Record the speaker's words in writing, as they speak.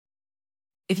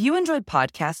If you enjoyed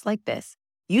podcasts like this,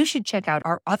 you should check out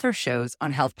our other shows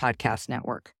on Health Podcast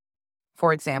Network.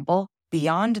 For example,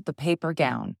 Beyond the Paper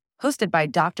Gown, hosted by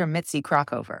Dr. Mitzi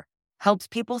Krockover, helps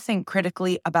people think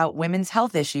critically about women's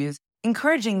health issues,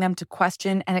 encouraging them to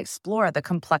question and explore the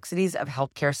complexities of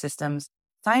healthcare systems,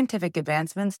 scientific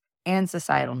advancements, and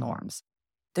societal norms.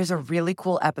 There's a really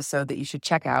cool episode that you should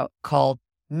check out called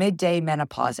Midday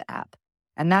Menopause App,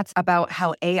 and that's about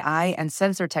how AI and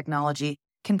sensor technology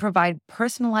can provide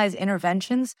personalized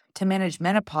interventions to manage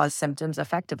menopause symptoms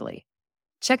effectively.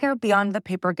 Check out Beyond the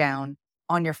Paper Gown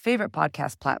on your favorite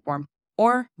podcast platform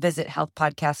or visit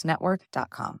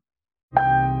healthpodcastnetwork.com.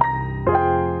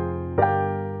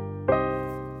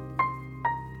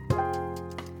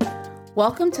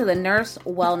 Welcome to the Nurse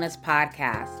Wellness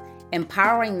Podcast,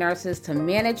 empowering nurses to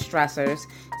manage stressors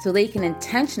so they can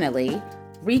intentionally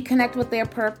reconnect with their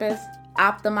purpose,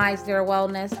 optimize their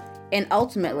wellness, and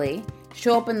ultimately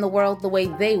show up in the world the way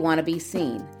they want to be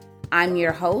seen. I'm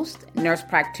your host, nurse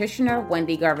practitioner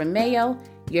Wendy Garvin-Mayo,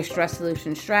 your stress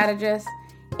solution strategist.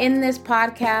 In this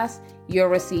podcast, you'll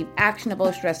receive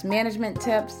actionable stress management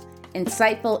tips,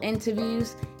 insightful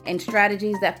interviews, and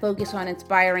strategies that focus on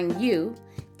inspiring you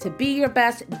to be your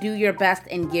best, do your best,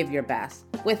 and give your best.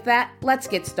 With that, let's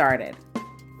get started.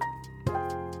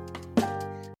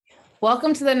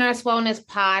 Welcome to the Nurse Wellness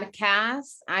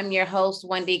Podcast. I'm your host,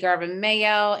 Wendy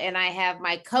Garvin-Mayo, and I have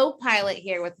my co-pilot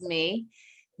here with me,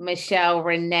 Michelle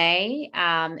Renee.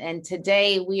 And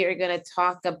today we are going to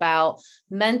talk about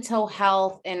mental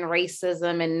health and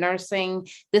racism in nursing.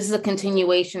 This is a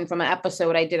continuation from an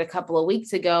episode I did a couple of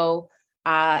weeks ago,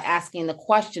 asking the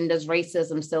question, does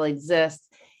racism still exist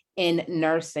in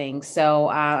nursing? So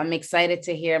I'm excited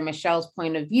to hear Michelle's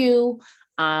point of view.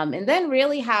 And then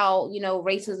really how,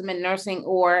 racism in nursing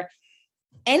or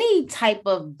any type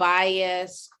of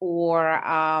bias or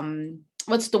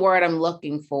what's the word I'm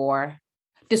looking for?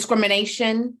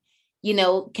 Discrimination,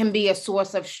 can be a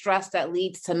source of stress that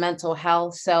leads to mental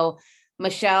health. So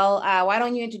Michelle, why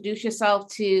don't you introduce yourself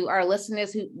to our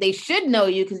listeners who they should know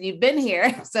you because you've been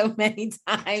here so many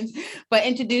times, but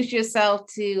introduce yourself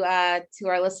to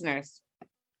our listeners.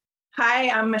 Hi,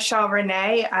 I'm Michelle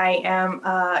Renee. I am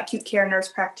an acute care nurse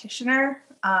practitioner,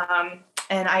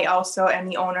 and I also am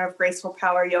the owner of Graceful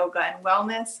Power Yoga and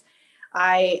Wellness.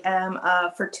 I am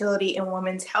a fertility and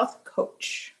women's health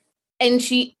coach. And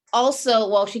she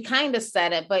also, she kind of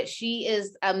said it, but she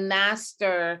is a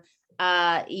master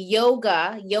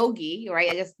yogi,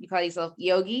 right? I guess you call yourself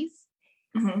yogis,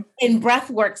 mm-hmm. And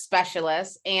breathwork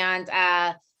specialist. And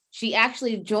she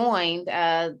actually joined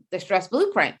the Stress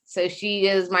Blueprint. So she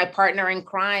is my partner in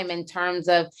crime in terms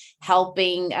of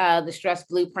helping the Stress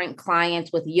Blueprint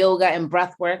clients with yoga and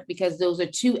breathwork, because those are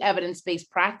two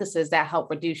evidence-based practices that help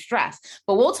reduce stress.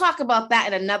 But we'll talk about that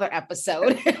in another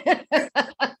episode.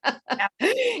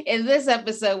 In this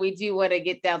episode, we do want to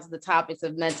get down to the topics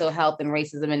of mental health and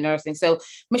racism in nursing. So,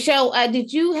 Michelle,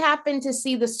 did you happen to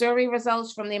see the survey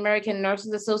results from the American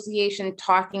Nurses Association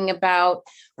talking about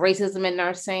racism in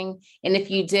nursing? And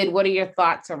if you did, what are your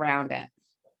thoughts around it?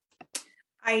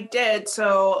 I did.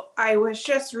 So I was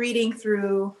just reading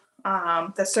through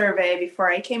the survey before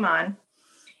I came on,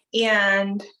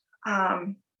 and a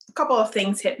couple of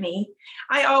things hit me.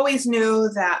 I always knew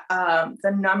that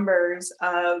the numbers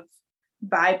of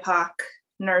BIPOC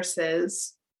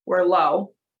nurses were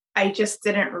low. I just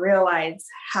didn't realize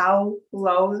how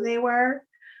low they were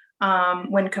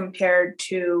when compared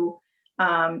to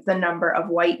the number of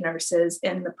white nurses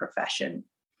in the profession.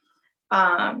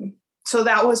 So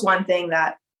that was one thing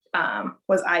that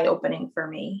was eye-opening for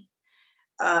me.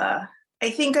 I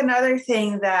think another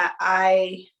thing that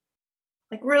I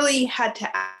really had to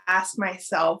ask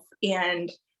myself,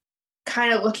 and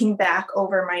kind of looking back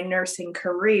over my nursing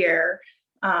career,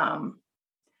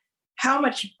 how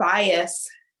much bias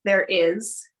there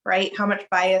is, right? How much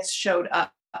bias showed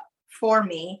up for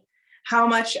me, how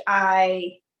much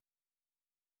I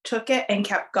took it and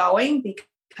kept going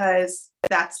because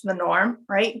that's the norm,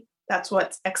 right? That's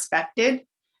what's expected.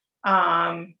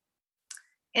 And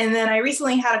then I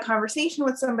recently had a conversation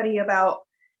with somebody about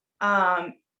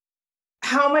how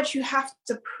much you have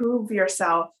to prove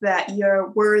yourself that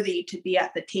you're worthy to be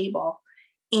at the table.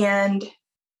 And,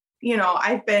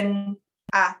 I've been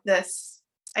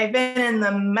in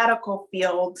the medical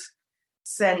field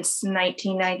since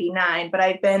 1999, but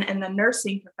I've been in the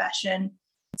nursing profession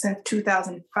since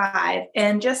 2005,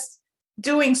 and just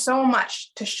doing so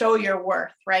much to show your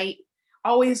worth, right?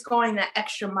 Always going that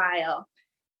extra mile.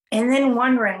 And then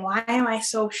wondering, why am I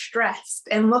so stressed?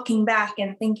 And looking back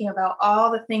and thinking about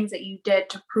all the things that you did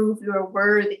to prove you're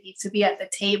worthy to be at the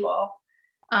table.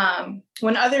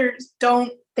 When others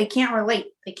don't they can't relate.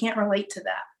 They can't relate to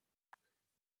that.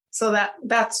 So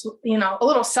that's, you know, a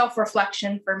little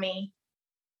self-reflection for me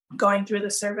going through the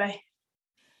survey.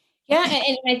 Yeah.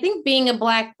 And I think being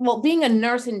a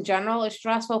nurse in general is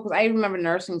stressful, because I remember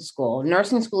nursing school.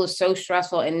 Nursing school is so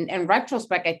stressful. And in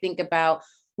retrospect, I think about,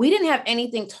 we didn't have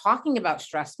anything talking about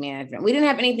stress management. We didn't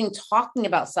have anything talking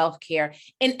about self-care.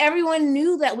 And everyone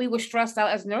knew that we were stressed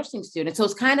out as nursing students. So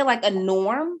it's kind of like a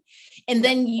norm. And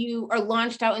then you are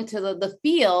launched out into the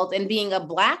field, and being a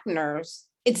Black nurse,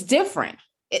 it's different.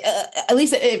 At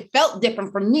least it felt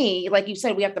different for me. Like you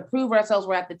said, we have to prove ourselves.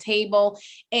 We're at the table.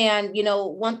 And, you know,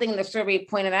 one thing the survey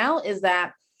pointed out is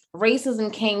that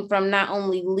racism came from not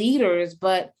only leaders,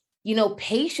 but, you know,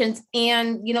 patients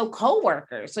and, you know,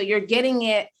 coworkers. So you're getting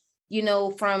it, you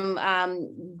know, from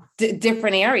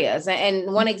different areas.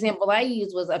 And one example I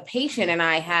used was a patient and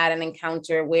I had an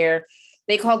encounter where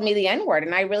they called me the N-word,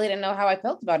 and I really didn't know how I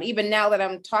felt about it. Even now that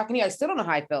I'm talking to you, I still don't know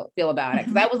how I feel about it,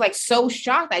 because I was like so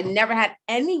shocked. I never had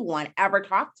anyone ever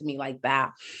talk to me like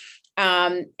that.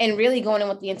 And really going in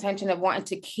with the intention of wanting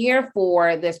to care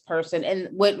for this person. And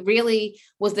what really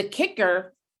was the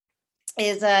kicker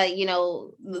is, you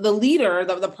know, the leader,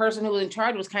 the person who was in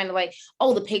charge was kind of like,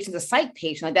 oh, the patient's a psych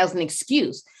patient. Like that was an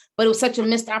excuse. But it was such a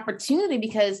missed opportunity,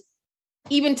 because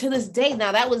even to this day,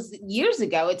 now that was years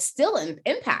ago, it still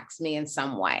impacts me in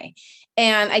some way.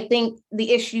 And I think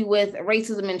the issue with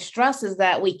racism and stress is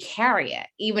that we carry it,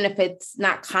 even if it's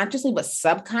not consciously, but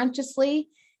subconsciously.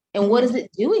 And what is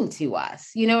it doing to us?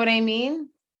 You know what I mean?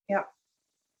 Yeah.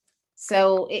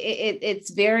 So it's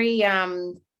very,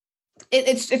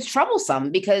 it's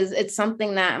troublesome, because it's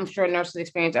something that I'm sure nurses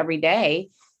experience every day,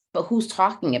 but who's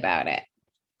talking about it?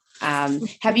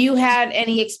 Have you had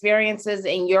any experiences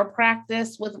in your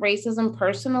practice with racism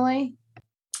personally?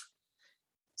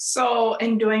 So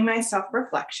in doing my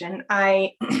self-reflection,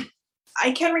 I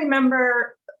can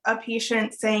remember a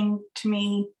patient saying to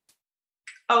me,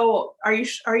 oh, are you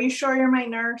sure you're my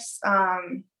nurse?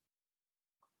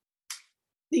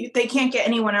 They can't get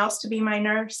anyone else to be my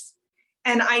nurse.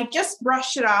 And I just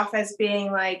brushed it off as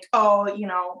being like, oh, you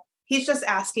know, he's just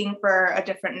asking for a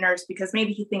different nurse because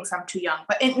maybe he thinks I'm too young.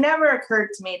 But it never occurred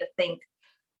to me to think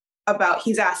about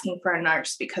he's asking for a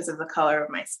nurse because of the color of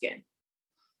my skin,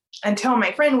 until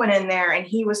my friend went in there and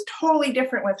he was totally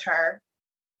different with her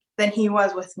than he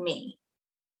was with me.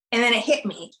 And then it hit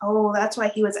me, oh, that's why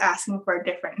he was asking for a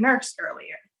different nurse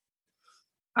earlier.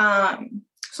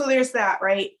 So there's that,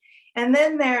 right? And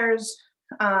then there's,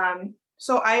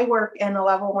 so I work in a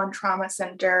level 1 trauma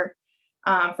center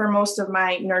for most of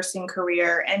my nursing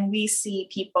career. And we see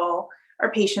people,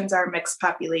 our patients are a mixed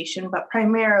population, but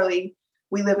primarily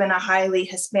we live in a highly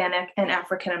Hispanic and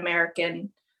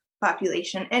African-American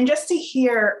population. And just to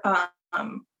hear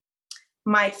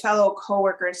my fellow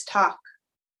coworkers talk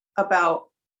about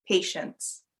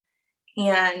patients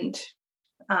and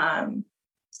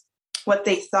what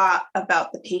they thought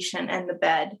about the patient and the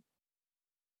bed,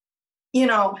 you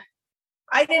know,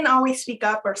 I didn't always speak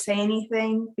up or say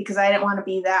anything because I didn't want to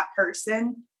be that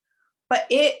person, but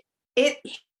it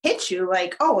hits you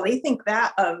like, oh, they think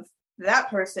that of that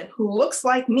person who looks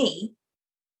like me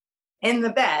in the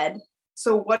bed.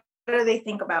 So what do they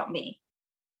think about me?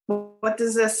 What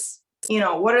does this, you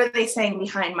know, what are they saying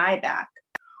behind my back?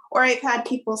 Or I've had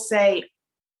people say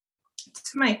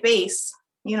to my face,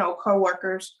 you know,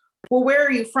 coworkers, well, where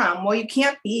are you from? Well, you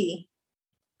can't be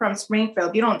from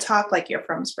Springfield. You don't talk like you're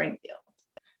from Springfield.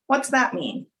 What's that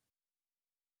mean?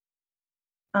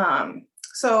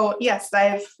 So yes,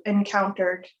 I've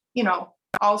encountered, you know,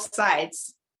 all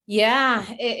sides. Yeah,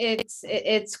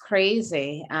 it's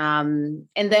crazy. And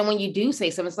then when you do say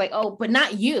something, it's like, oh, but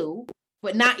not you.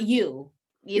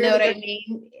 You know what I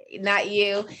mean? Not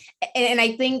you. And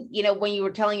I think, you know, when you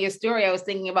were telling your story, I was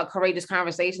thinking about courageous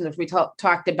conversations, which we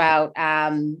talked about,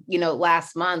 you know,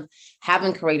 last month,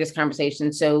 having courageous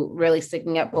conversations. So really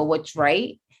sticking up for what's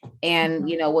right and,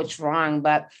 you know, what's wrong.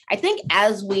 But I think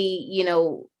as we, you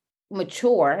know,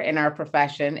 mature in our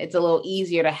profession, it's a little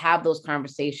easier to have those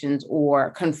conversations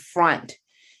or confront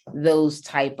those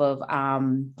type of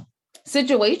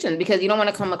situations, because you don't want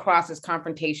to come across as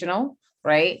confrontational.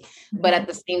 Right. Mm-hmm. But at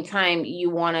the same time, you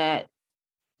want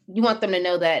them to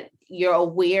know that you're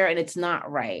aware and it's not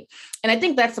right. And I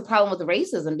think that's the problem with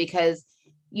racism, because,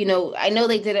 you know, I know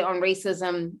they did it on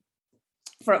racism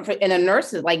for in a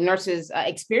nurses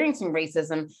experiencing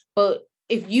racism. But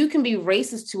if you can be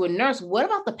racist to a nurse, what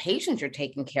about the patients you're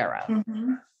taking care of?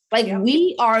 Mm-hmm. Like, yep.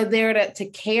 We are there to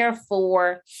care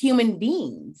for human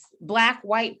beings, Black,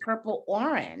 white, purple,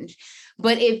 orange.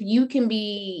 But if you can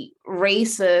be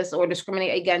racist or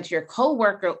discriminate against your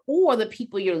coworker or the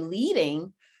people you're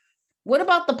leading, What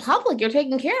about the public you're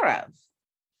taking care of?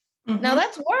 Mm-hmm. Now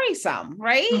that's worrisome,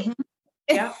 right? Mm-hmm.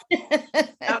 Yeah.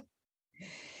 Yep.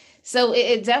 So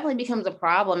it definitely becomes a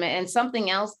problem. And something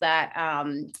else that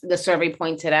the survey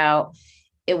pointed out,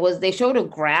 they showed a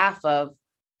graph of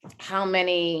how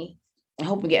many, I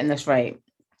hope I'm getting this right,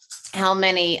 how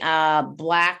many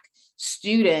Black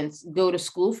students go to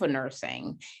school for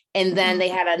nursing. And then they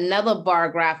had another bar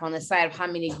graph on the side of how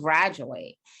many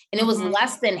graduate. And it was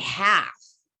less than half.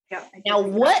 Yep. Now,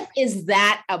 what is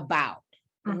that about?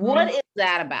 What is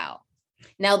that about?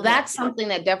 Now, that's something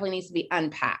that definitely needs to be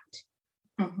unpacked.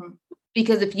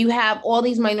 Because if you have all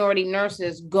these minority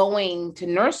nurses going to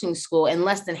nursing school and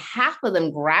less than half of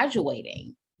them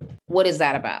graduating, what is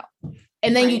that about?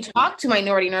 And then you talk to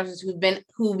minority nurses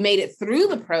who've made it through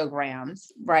the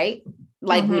programs, right?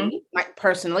 Like me,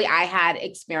 personally, I had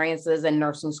experiences in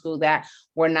nursing school that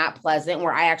were not pleasant,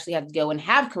 where I actually had to go and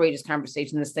have courageous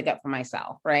conversations and stick up for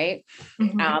myself, right?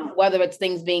 Whether it's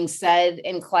things being said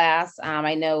in class.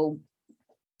 I know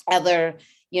other,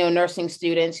 nursing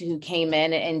students who came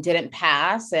in and didn't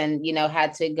pass and,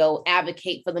 had to go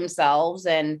advocate for themselves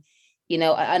and,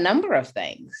 a number of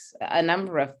things.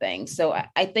 So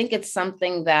I think it's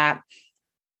something that,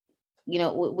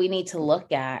 we need to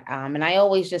look at. And I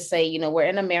always just say, we're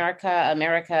in America,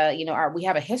 we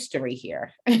have a history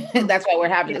here. That's why we're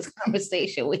having this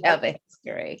conversation. We have a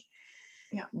history.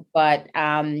 Yeah. But,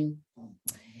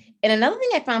 and another thing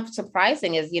I found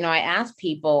surprising is, I asked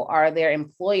people, are their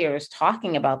employers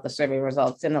talking about the survey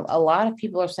results? And a lot of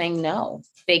people are saying no.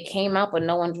 They came up, but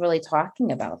no one's really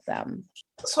talking about them.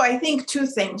 So I think two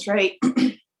things, right?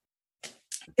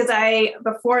 Because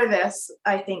before this,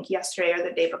 I think yesterday or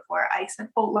the day before, I said,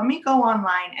 let me go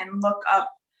online and look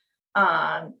up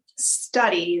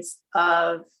studies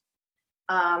of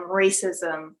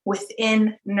racism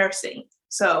within nursing.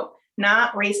 So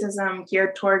not racism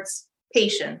geared towards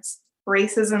patients,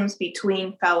 racisms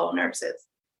between fellow nurses.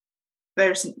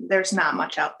 There's not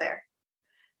much out there.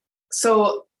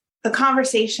 So the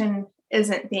conversation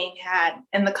isn't being had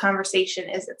and the conversation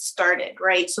isn't started,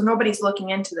 right? So nobody's looking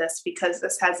into this because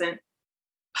this hasn't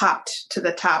popped to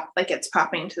the top like it's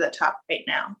popping to the top right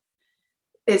now,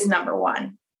 is number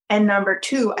one. And number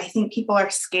two, I think people are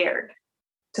scared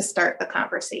to start the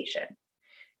conversation.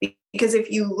 Because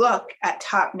if you look at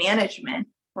top management,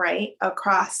 right,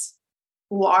 across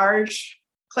large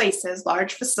places,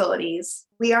 large facilities,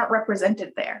 we aren't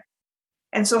represented there.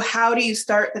 And so how do you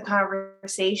start the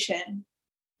conversation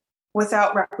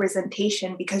without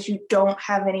representation? Because you don't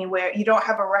have anywhere, you don't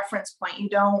have a reference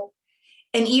point,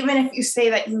 and even if you say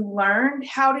that you learned,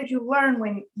 how did you learn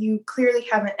when you clearly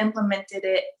haven't implemented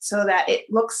it so that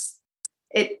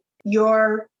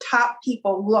your top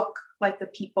people look like the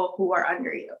people who are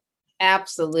under you?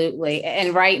 Absolutely.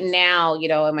 And right now,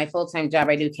 in my full-time job,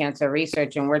 I do cancer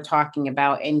research, and we're talking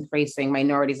about increasing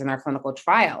minorities in our clinical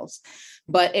trials.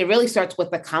 But it really starts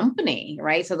with the company,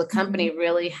 right? So the company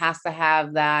really has to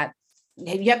have that.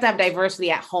 You have to have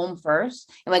diversity at home first.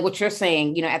 And like what you're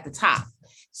saying, at the top.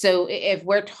 So if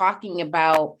we're talking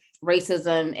about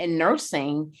racism in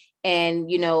nursing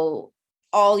and,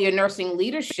 all your nursing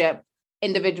leadership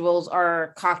individuals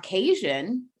are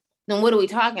Caucasian, then what are we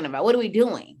talking about? What are we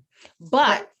doing?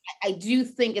 But I do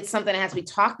think it's something that has to be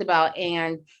talked about,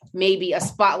 and maybe a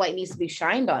spotlight needs to be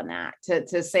shined on that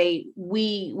to say,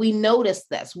 we notice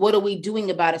this. What are we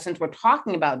doing about it since we're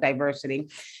talking about diversity?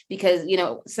 Because,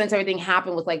 since everything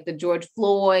happened with like the George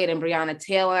Floyd and Breonna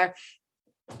Taylor,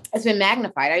 it's been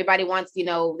magnified. Everybody wants, they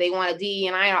want a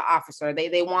DE&I officer.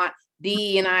 They want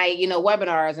DE&I,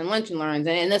 webinars and lunch and learns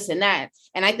and this and that.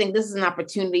 And I think this is an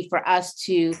opportunity for us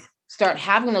to start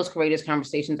having those courageous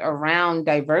conversations around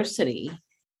diversity,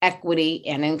 equity,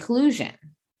 and inclusion,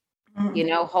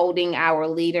 holding our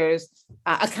leaders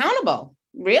accountable.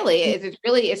 Really,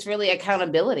 it's really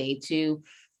accountability to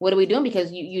what are we doing?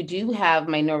 Because you do have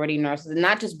minority nurses, and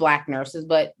not just Black nurses,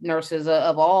 but nurses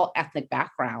of all ethnic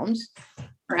backgrounds.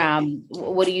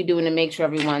 What are you doing to make sure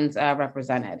everyone's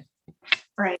represented?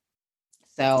 Right.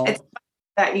 So it's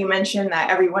that you mentioned that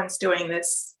everyone's doing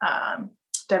this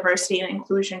diversity and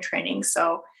inclusion training.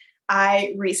 So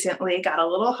I recently got a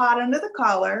little hot under the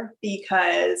collar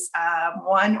because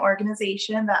one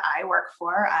organization that I work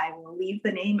for, I will leave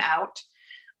the name out,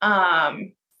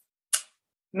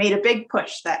 made a big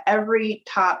push that every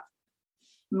top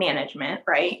management,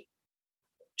 right,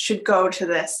 should go to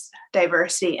this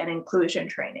diversity and inclusion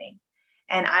training.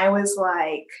 And I was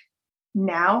like,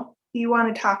 now you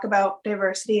want to talk about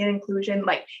diversity and inclusion,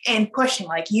 and pushing,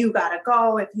 you got to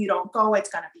go. If you don't go, it's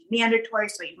going to be mandatory.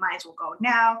 So you might as well go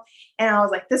now. And I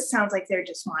was like, this sounds like they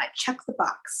just want to check the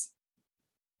box,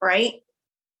 right?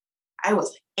 I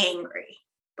was angry.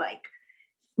 Like,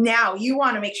 now you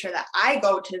want to make sure that I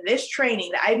go to this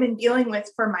training that I've been dealing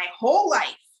with for my whole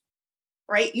life,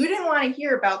 right? You didn't want to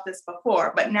hear about this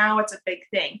before, but now it's a big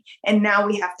thing. And now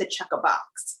we have to check a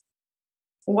box.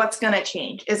 What's going to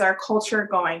change? Is our culture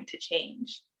going to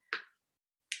change?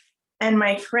 And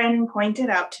my friend pointed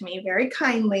out to me very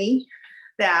kindly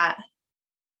that,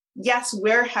 yes,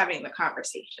 we're having the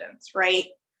conversations, right?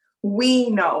 We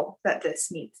know that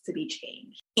this needs to be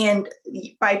changed. And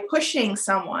by pushing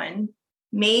someone,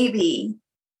 maybe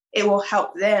it will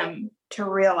help them to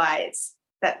realize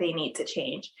that they need to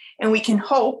change. And we can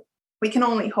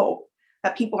only hope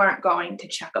that people aren't going to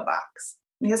check a box,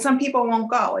 because some people won't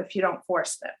go if you don't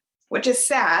force them, which is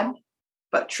sad,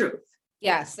 but truth.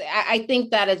 Yes, I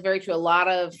think that is very true. A lot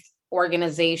of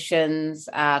organizations,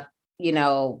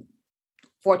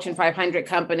 Fortune 500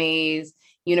 companies,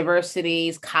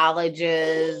 universities,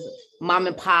 colleges, mom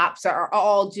and pops are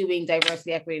all doing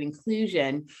diversity, equity, and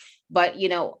inclusion. But,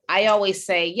 I always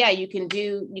say, yeah, you can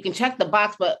check the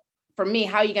box, but for me,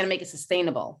 how are you going to make it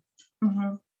sustainable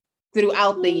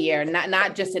throughout the year,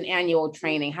 not just an annual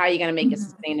training? How are you going to make it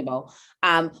sustainable?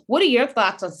 What are your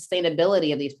thoughts on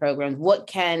sustainability of these programs? What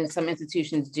can some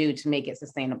institutions do to make it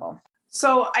sustainable?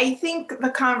 So I think the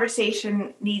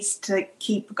conversation needs to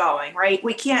keep going, right?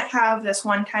 We can't have this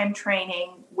one-time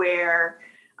training where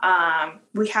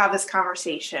we have this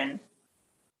conversation,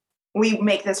 we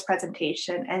make this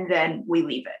presentation, and then we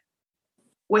leave it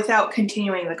without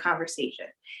continuing the conversation.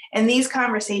 And these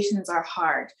conversations are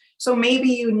hard. So maybe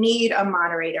you need a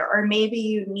moderator, or maybe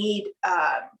you need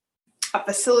a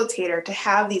facilitator to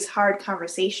have these hard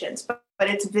conversations, but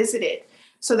it's visited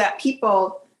so that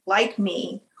people like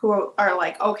me who are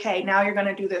like, okay, now you're going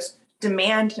to do this,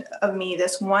 demand of me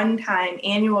this one-time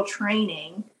annual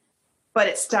training, but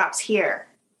it stops here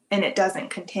and it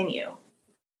doesn't continue,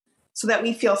 so that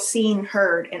we feel seen,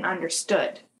 heard, and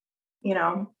understood,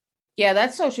 Yeah,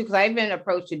 that's so true. Because I've been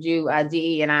approached to do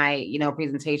DE&I,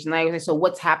 presentation. I was like, so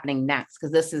what's happening next?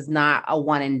 Because this is not a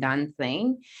one and done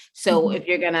thing. So if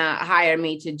you're going to hire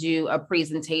me to do a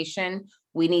presentation,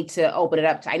 we need to open it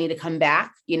up. I need to come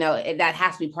back. That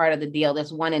has to be part of the deal.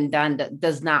 This one and done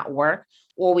does not work.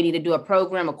 Or we need to do a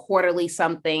program, a quarterly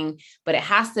something, but it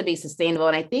has to be sustainable.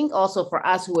 And I think also for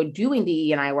us who are doing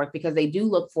DE&I work, because they do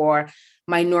look for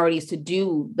minorities to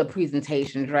do the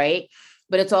presentations, right?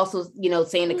 But it's also,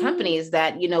 saying to companies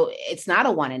that, it's not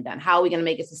a one and done. How are we going to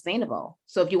make it sustainable?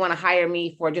 So if you want to hire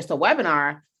me for just a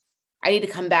webinar, I need to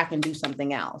come back and do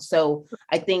something else. So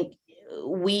I think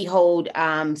we hold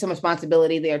some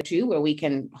responsibility there too, where we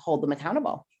can hold them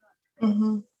accountable.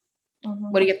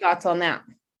 What are your thoughts on that?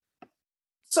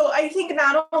 So I think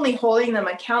not only holding them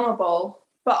accountable,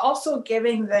 but also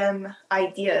giving them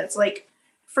ideas. Like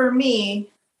for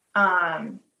me,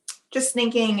 just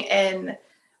thinking in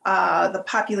the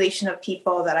population of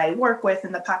people that I work with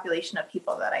and the population of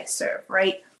people that I serve,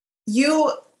 right?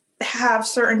 You have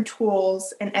certain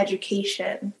tools and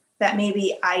education that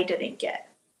maybe I didn't get.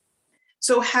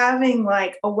 So having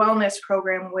like a wellness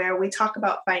program where we talk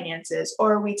about finances,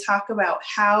 or we talk about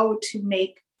how to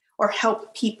make or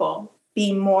help people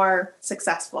be more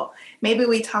successful. Maybe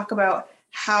we talk about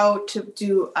how to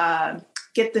do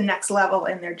get the next level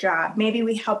in their job. Maybe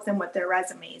we help them with their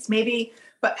resumes.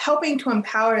 But helping to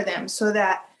empower them so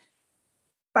that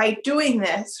by doing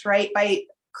this, right, by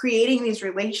creating these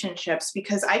relationships,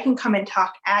 because I can come and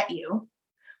talk at you,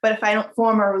 but if I don't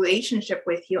form a relationship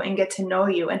with you and get to know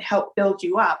you and help build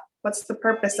you up, what's the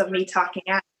purpose of me talking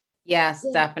at you? Yes,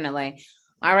 definitely.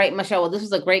 All right, Michelle. Well, this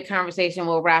was a great conversation.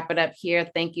 We'll wrap it up here.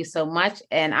 Thank you so much.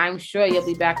 And I'm sure you'll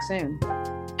be back soon.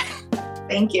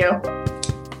 Thank you.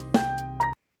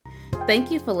 Thank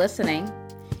you for listening.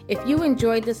 If you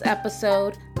enjoyed this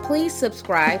episode, please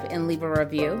subscribe and leave a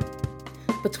review.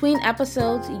 Between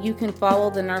episodes, you can follow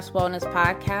the Nurse Wellness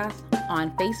Podcast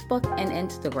on Facebook and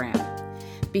Instagram.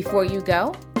 Before you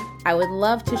go, I would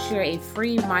love to share a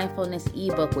free mindfulness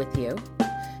ebook with you.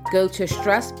 Go to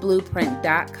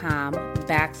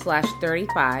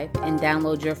stressblueprint.com/35 and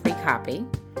download your free copy.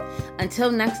 Until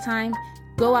next time,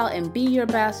 go out and be your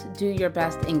best, do your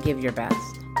best, and give your best.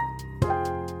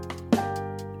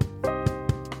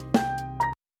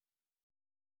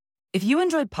 If you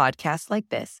enjoyed podcasts like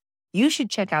this, you should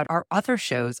check out our other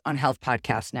shows on Health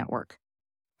Podcast Network.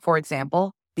 For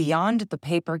example, Beyond the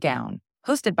Paper Gown,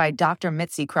 hosted by Dr.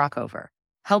 Mitzi Crockover,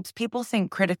 helps people think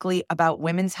critically about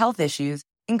women's health issues,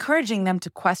 encouraging them to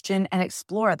question and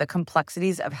explore the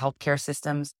complexities of healthcare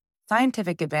systems,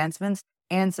 scientific advancements,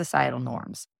 and societal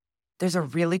norms. There's a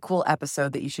really cool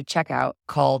episode that you should check out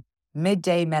called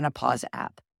Midday Menopause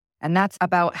App, and that's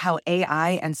about how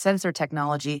AI and sensor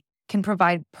technology can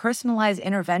provide personalized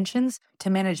interventions to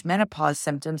manage menopause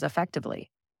symptoms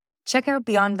effectively. Check out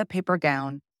Beyond the Paper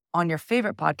Gown on your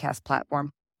favorite podcast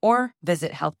platform or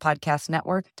visit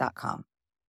healthpodcastnetwork.com.